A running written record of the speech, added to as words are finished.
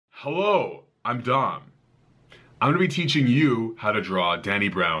Hello, I'm Dom. I'm going to be teaching you how to draw Danny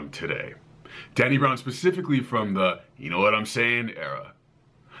Brown today. Danny Brown specifically from the You Know What I'm Saying era.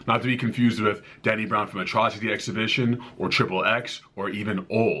 Not to be confused with Danny Brown from Atrocity Exhibition or Triple X or even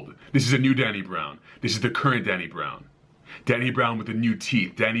Old. This is a new Danny Brown. This is the current Danny Brown. Danny Brown with the new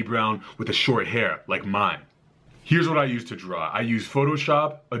teeth. Danny Brown with the short hair like mine. Here's what I use to draw. I use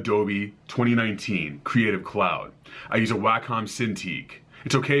Photoshop, Adobe, 2019, Creative Cloud. I use a Wacom Cintiq.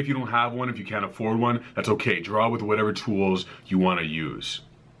 It's okay if you don't have one, if you can't afford one, that's okay. Draw with whatever tools you want to use.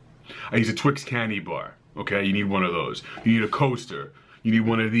 I use a Twix candy bar, okay? You need one of those. You need a coaster. You need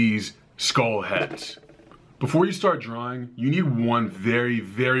one of these skull heads. Before you start drawing, you need one very,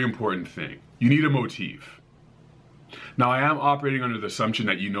 very important thing. You need a motif. Now, I am operating under the assumption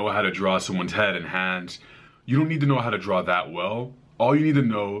that you know how to draw someone's head and hands. You don't need to know how to draw that well. All you need to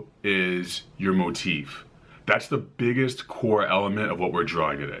know is your motif. That's the biggest core element of what we're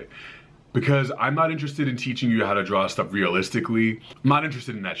drawing today. Because I'm not interested in teaching you how to draw stuff realistically. I'm not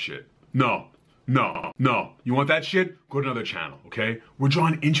interested in that shit. No. You want that shit? Go to another channel, okay? We're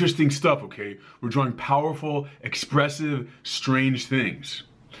drawing interesting stuff, okay? We're drawing powerful, expressive, strange things.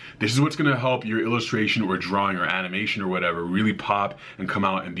 This is what's gonna help your illustration or drawing or animation or whatever really pop and come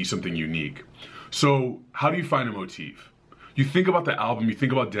out and be something unique. So, how do you find a motif? You think about the album, you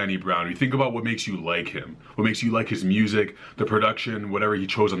think about Danny Brown, you think about what makes you like him, what makes you like his music, the production, whatever he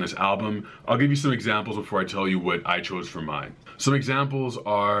chose on this album. I'll give you some examples before I tell you what I chose for mine. Some examples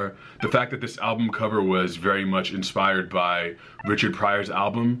are the fact that this album cover was very much inspired by Richard Pryor's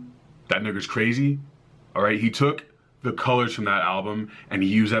album, That Nigger's Crazy. All right, he took the colors from that album and he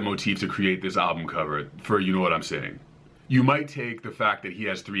used that motif to create this album cover for You Know What I'm Saying. You might take the fact that he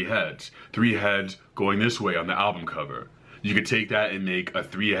has three heads going this way on the album cover. You could take that and make a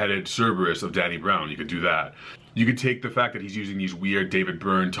three-headed Cerberus of Danny Brown. You could do that. You could take the fact that he's using these weird David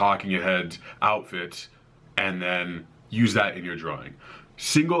Byrne talking heads outfits and then use that in your drawing.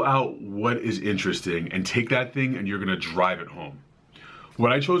 Single out what is interesting and take that thing and you're gonna drive it home.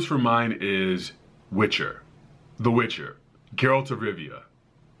 What I chose for mine is Witcher. The Witcher. Geralt of Rivia.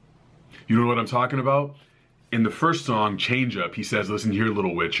 You know what I'm talking about? In the first song, Change Up, he says, "Listen here,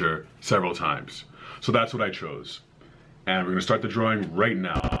 little Witcher," several times. So that's what I chose. And we're gonna start the drawing right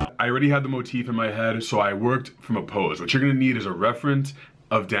now. I already had the motif in my head, so I worked from a pose. What you're gonna need is a reference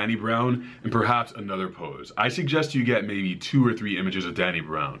of Danny Brown and perhaps another pose. I suggest you get maybe 2 or 3 images of Danny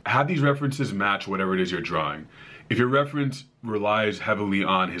Brown. Have these references match whatever it is you're drawing. If your reference relies heavily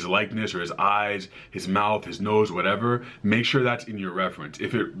on his likeness or his eyes, his mouth, his nose, whatever, make sure that's in your reference.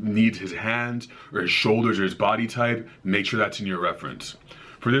 If it needs his hands or his shoulders or his body type, make sure that's in your reference.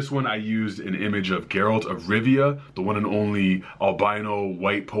 For this one, I used an image of Geralt of Rivia, the one and only albino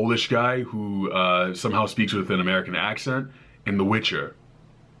white Polish guy who somehow speaks with an American accent, in The Witcher,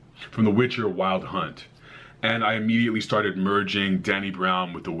 from The Witcher Wild Hunt. And I immediately started merging Danny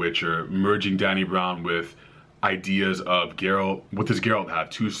Brown with The Witcher, merging Danny Brown with ideas of Geralt. What does Geralt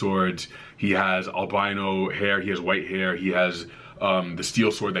have? 2 swords. He has albino hair, he has white hair, he has the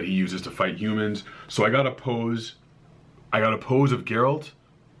steel sword that he uses to fight humans. So I got a pose of Geralt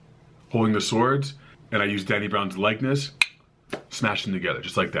holding the swords, and I used Danny Brown's likeness, smashed them together,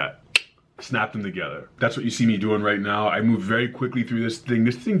 just like that. Snapped them together. That's what you see me doing right now. I moved very quickly through this thing.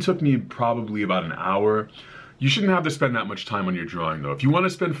 This thing took me probably about an hour. You shouldn't have to spend that much time on your drawing though. If you want to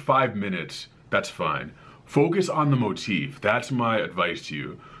spend 5 minutes, that's fine. Focus on the motif. That's my advice to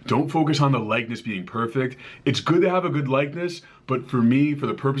you. Don't focus on the likeness being perfect. It's good to have a good likeness, but for me, for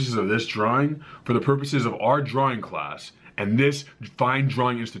the purposes of this drawing, for the purposes of our drawing class, and this fine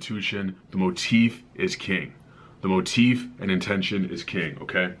drawing institution, the motif is king. The motif and intention is king,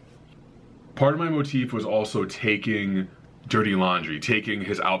 okay? Part of my motif was also taking Dirty Laundry, taking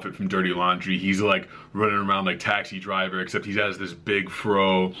his outfit from Dirty Laundry. He's like running around like Taxi Driver, except he has this big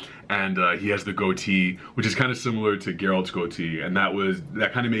fro and he has the goatee, which is kind of similar to Geralt's goatee. And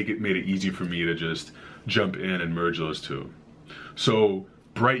that kind of made it easy for me to just jump in and merge those two. So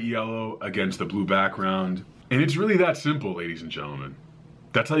bright yellow against the blue background. And it's really that simple, ladies and gentlemen.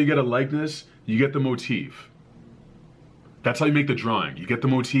 That's how you get a likeness, you get the motif. That's how you make the drawing. You get the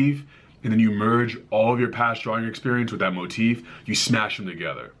motif, and then you merge all of your past drawing experience with that motif, you smash them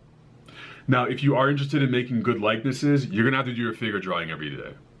together. Now, if you are interested in making good likenesses, you're gonna have to do your figure drawing every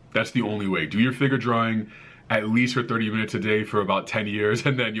day. That's the only way. Do your figure drawing at least for 30 minutes a day for about 10 years,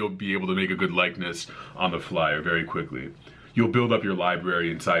 and then you'll be able to make a good likeness on the fly or very quickly. You'll build up your library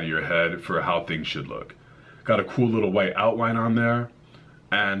inside of your head for how things should look. Got a cool little white outline on there,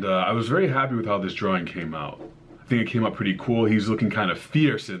 and I was very happy with how this drawing came out. I think it came out pretty cool. He's looking kind of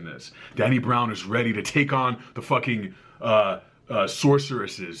fierce in this. Danny Brown is ready to take on the fucking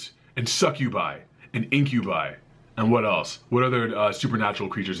sorceresses and succubi and incubi. And what else? What other supernatural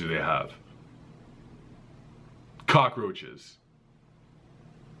creatures do they have? Cockroaches.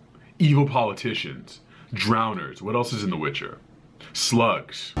 Evil politicians. Drowners. What else is in The Witcher?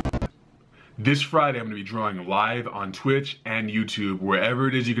 Slugs. This Friday, I'm going to be drawing live on Twitch and YouTube. Wherever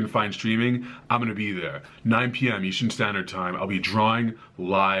it is you can find streaming, I'm going to be there. 9 p.m. Eastern Standard Time. I'll be drawing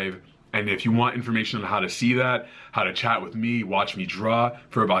live. And if you want information on how to see that, how to chat with me, watch me draw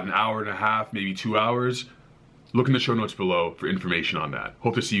for about an hour and a half, maybe 2 hours, look in the show notes below for information on that.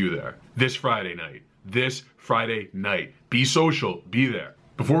 Hope to see you there. This Friday night. This Friday night. Be social. Be there.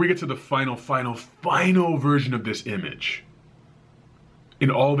 Before we get to the final version of this image, in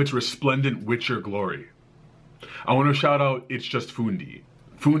all of its resplendent Witcher glory, I want to shout out It's Just Fundi.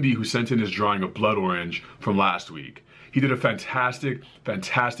 Fundi, who sent in his drawing of Blood Orange from last week. He did a fantastic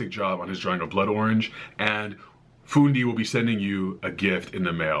job on his drawing of Blood Orange, and Fundi will be sending you a gift in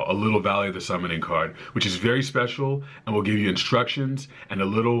the mail, a little Valley of the Summoning card, which is very special and will give you instructions and a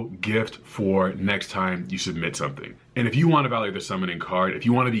little gift for next time you submit something. And if you want a Valley of the Summoning card, if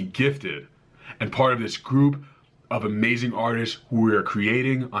you want to be gifted and part of this group of amazing artists who we are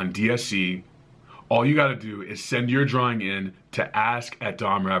creating on DSC, all you gotta do is send your drawing in to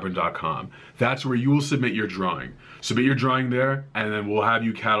ask@domrabern.com. That's where you will submit your drawing. Submit your drawing there, and then we'll have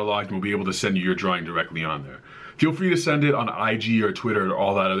you cataloged and we'll be able to send you your drawing directly on there. Feel free to send it on IG or Twitter or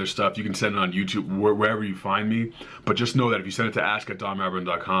all that other stuff. You can send it on YouTube, wherever you find me. But just know that if you send it to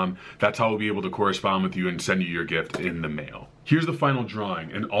ask@domrabern.com, that's how we'll be able to correspond with you and send you your gift in the mail. Here's the final drawing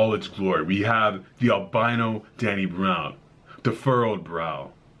in all its glory. We have the albino Danny Brown, the furrowed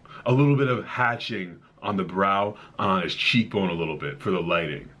brow, a little bit of hatching on the brow, on his cheekbone a little bit for the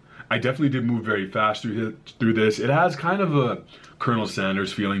lighting. I definitely did move very fast through this. It has kind of a Colonel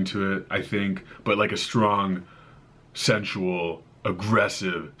Sanders feeling to it, I think, but like a strong, sensual,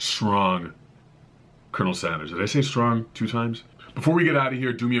 aggressive, strong Colonel Sanders. Did I say strong 2 times? Before we get out of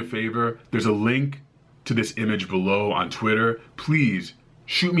here, do me a favor. There's a link to this image below on Twitter. Please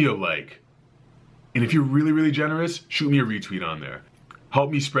shoot me a like. And if you're really generous, shoot me a retweet on there.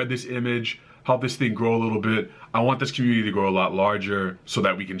 Help me spread this image, help this thing grow a little bit. I want this community to grow a lot larger so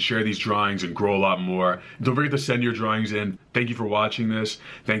that we can share these drawings and grow a lot more. Don't forget to send your drawings in. Thank you for watching this.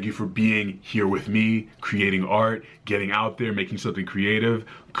 Thank you for being here with me, creating art, getting out there, making something creative.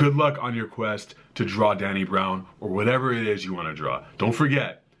 Good luck on your quest to draw Danny Brown or whatever it is you want to draw. Don't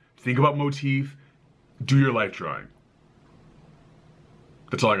forget, think about motif, do your life drawing.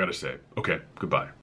 That's all I gotta say. Okay, goodbye.